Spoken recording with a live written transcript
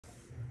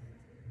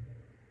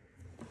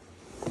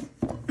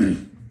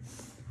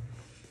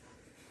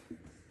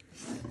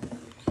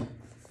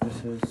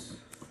is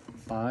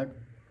PARD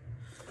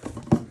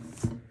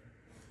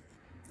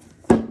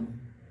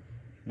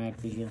night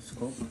vision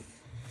scope,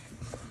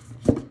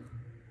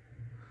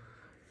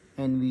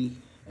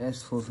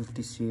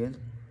 NV-S450CL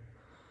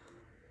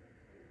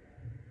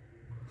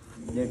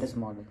latest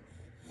model.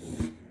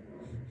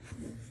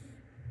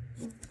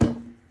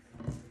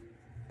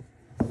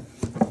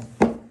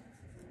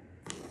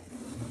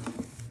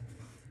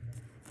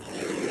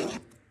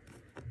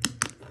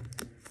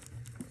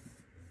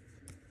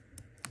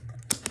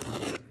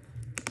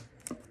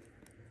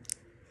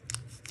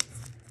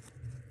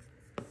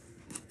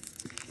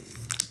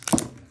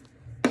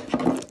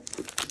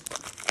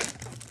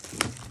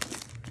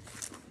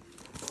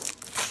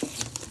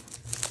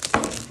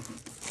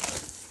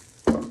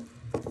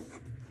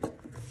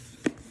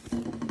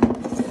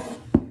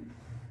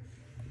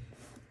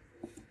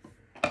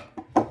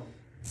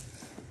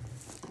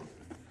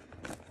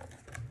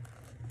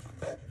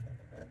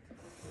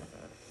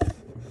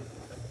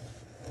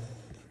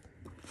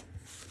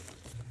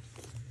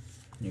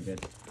 You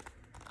get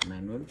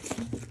manual,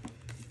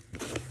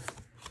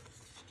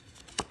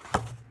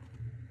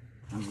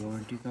 a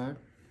warranty card,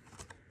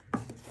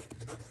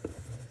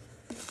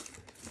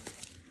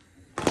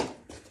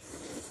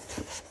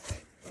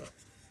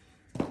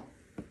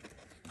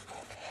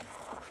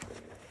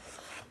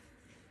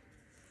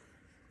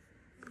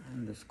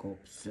 and the scope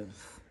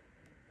itself.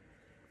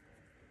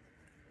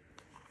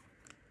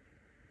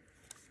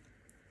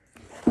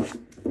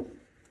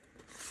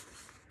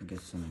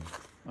 Get some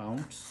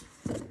mounts.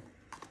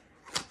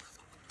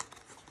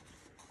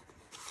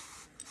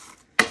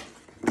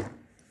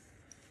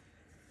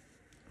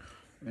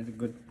 With a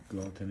good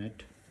cloth in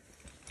it,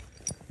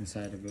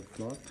 inside a good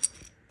cloth,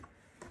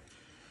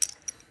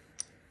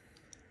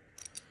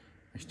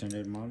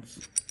 extended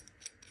mounts,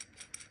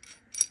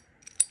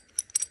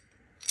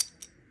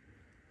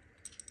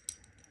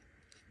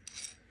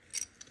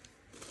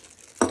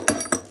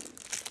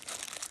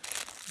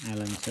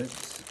 Allen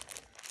sets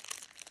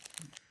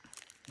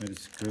with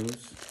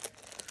screws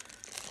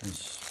and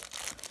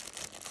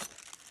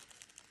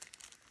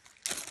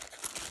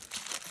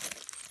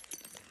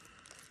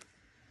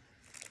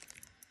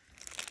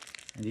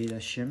these are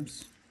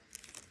shims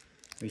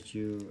which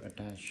you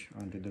attach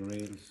onto the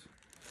rails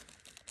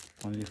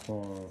only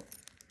for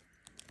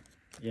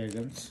air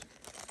guns.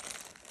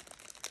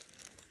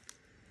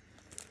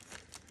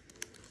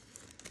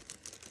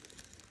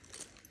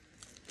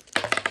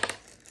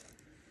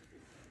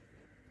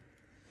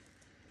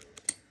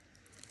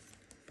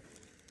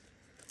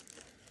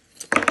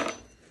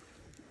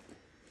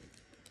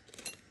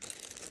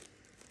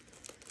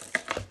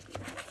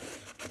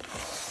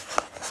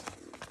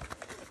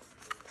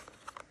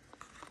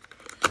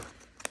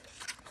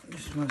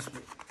 This must be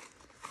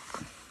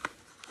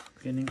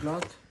cleaning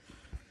cloth,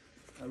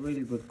 a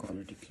really good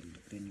quality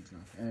cleaning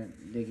cloth, and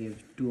they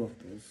gave 2 of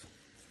those.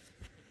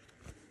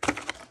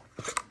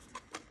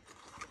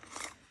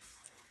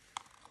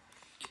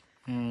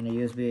 And a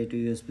USB A to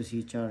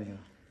USB-C charger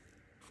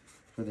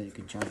so that you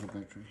can charge the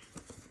battery.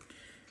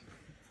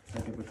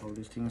 Let me put all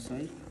these things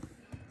aside.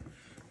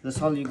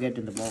 That's all you get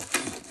in the box.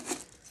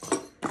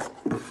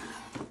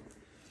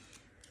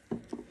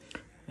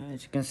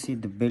 As you can see,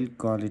 the build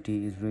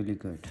quality is really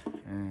good.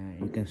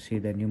 You can see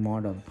the new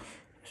model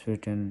is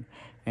written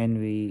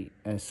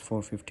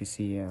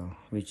NV-S450CL,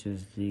 which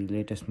is the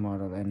latest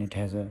model, and it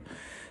has a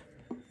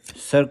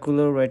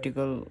circular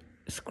vertical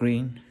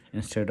screen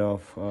instead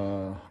of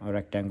a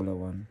rectangular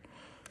one.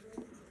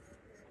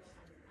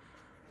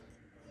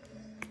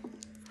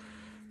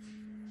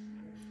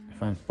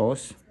 If I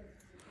pause,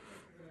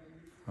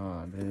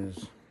 there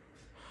is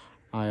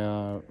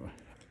IR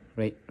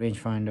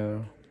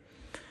rangefinder.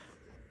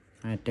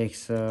 And it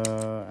takes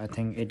I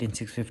think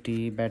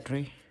 18650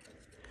 battery.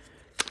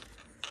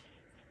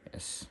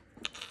 Yes,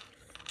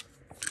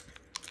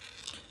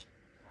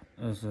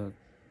 there's a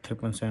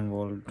 3.7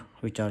 volt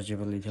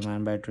rechargeable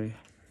lithium-ion battery.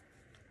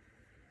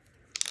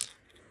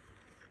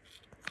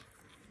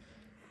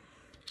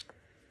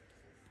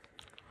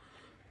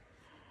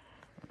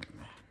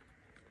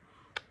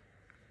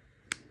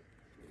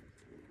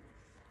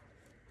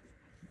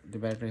 The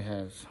battery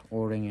has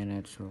O-ring in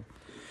it, so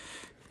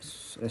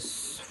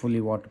it's fully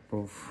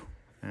waterproof,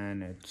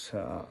 and it's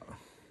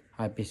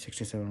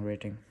IP67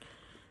 rating.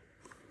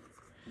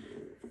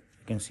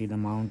 You can see the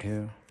mount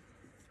here,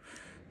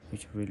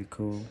 which is really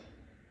cool.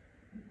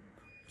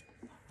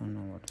 I don't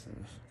know what it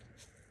is.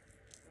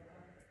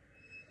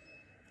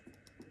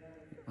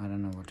 I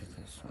don't know what it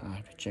is. I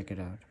have to check it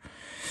out.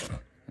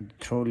 The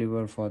throw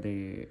lever for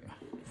the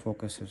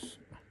focus is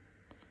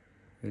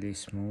really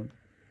smooth.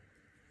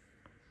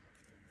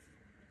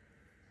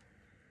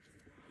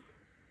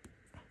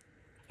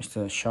 It's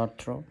a short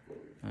throw,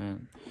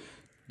 and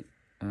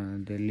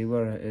the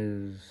lever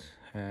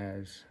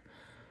has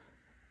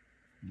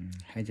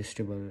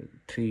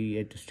three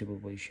adjustable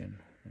position.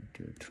 1,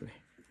 2, 3.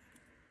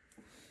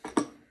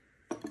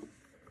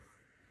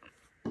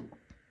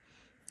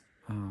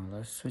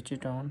 Let's switch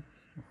it on.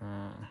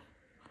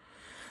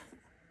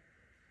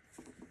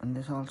 And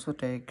this also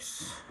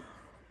takes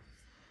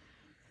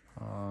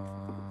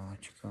what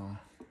you call,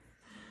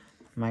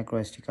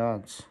 micro SD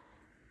cards.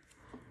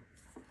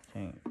 I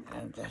think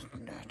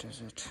that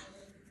is it.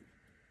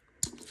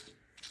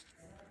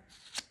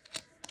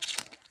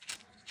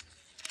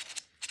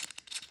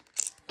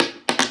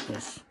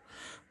 Yes,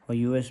 for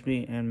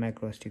USB and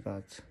micro SD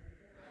cards.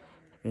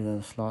 These are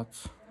the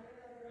slots.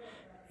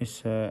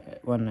 It's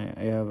one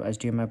you have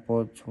HDMI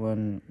ports,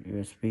 one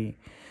USB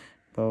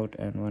port,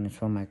 and one is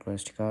for micro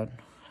SD card.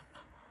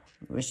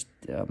 Which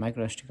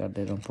micro SD card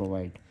they don't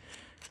provide.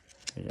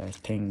 I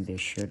think they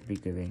should be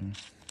giving.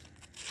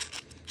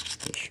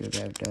 They should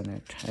have done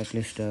it. At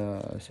least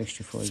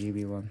 64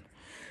 GB one,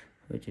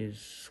 which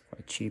is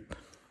quite cheap.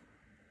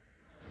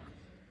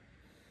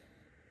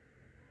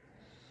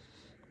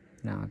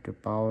 Now to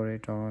power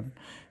it on,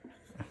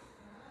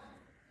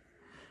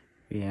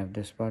 we have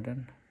this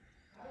button.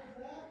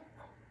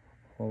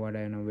 For what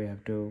I know, we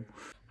have to.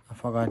 I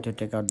forgot to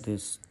take out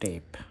this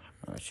tape,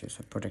 which is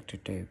a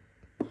protective tape.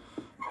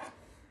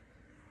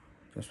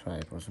 That's why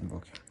it wasn't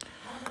working.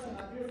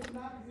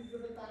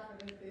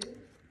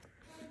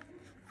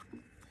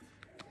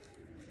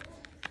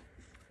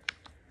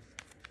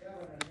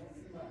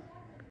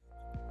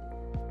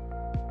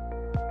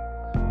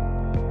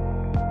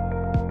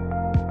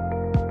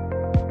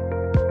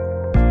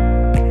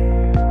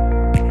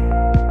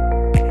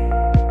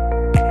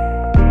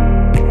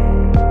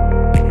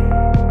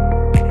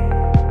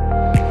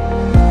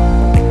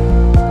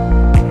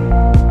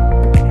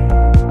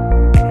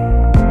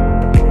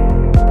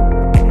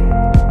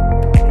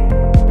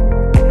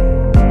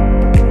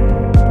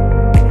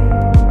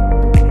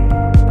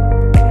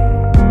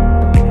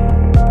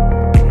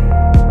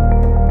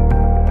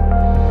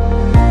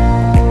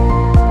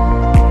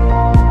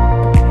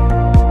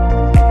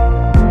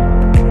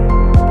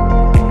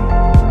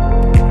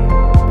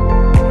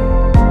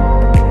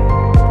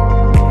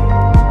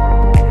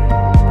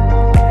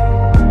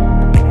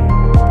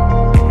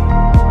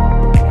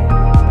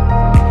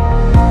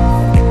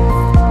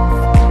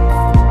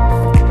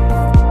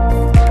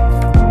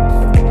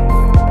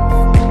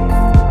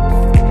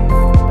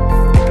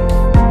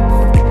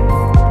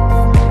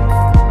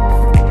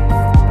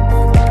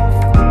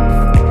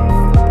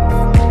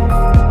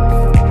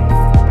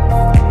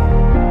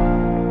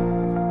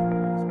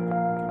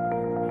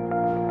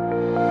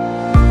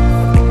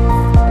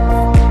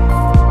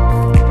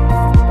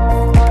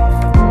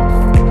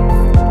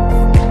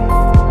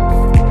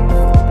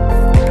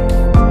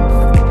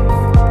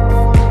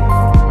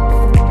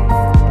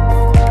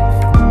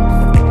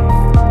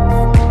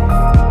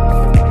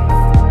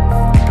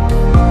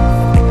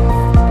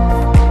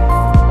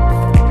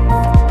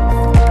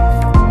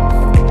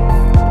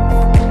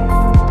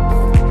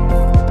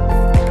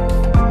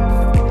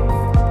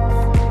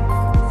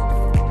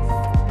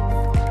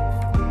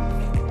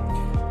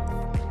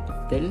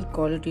 Build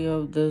quality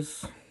of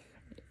this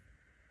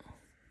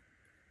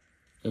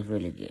is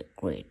really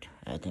great.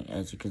 I think,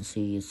 as you can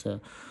see, it's a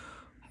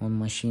home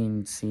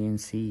machine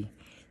CNC,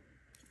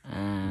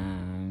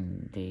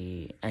 and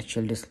the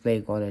actual display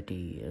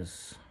quality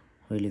is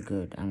really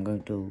good. I'm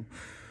going to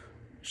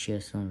share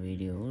some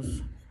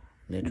videos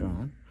later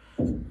on,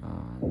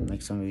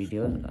 make some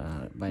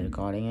videos by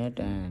recording it,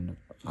 and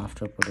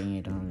after putting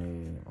it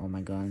on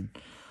the gun,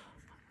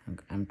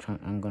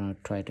 I'm gonna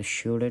try to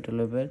shoot it a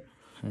little bit.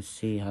 Let's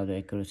see how the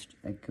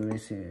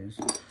accuracy is.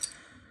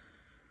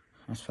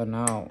 As for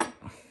now,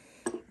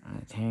 I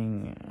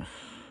think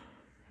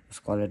this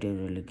quality is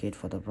really good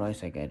for the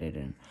price I get it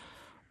in.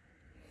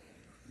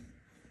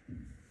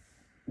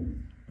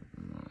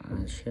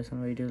 I'll share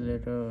some videos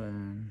later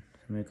and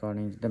some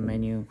recordings. The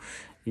menu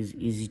is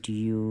easy to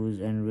use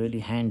and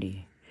really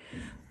handy.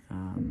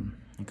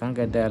 I can't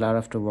get the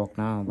LRF to work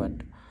now, but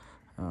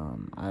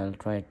I'll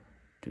try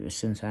to,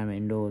 since I'm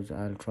indoors,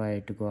 I'll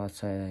try to go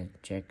outside and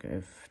check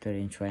if the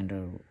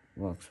rangefinder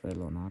works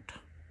well or not.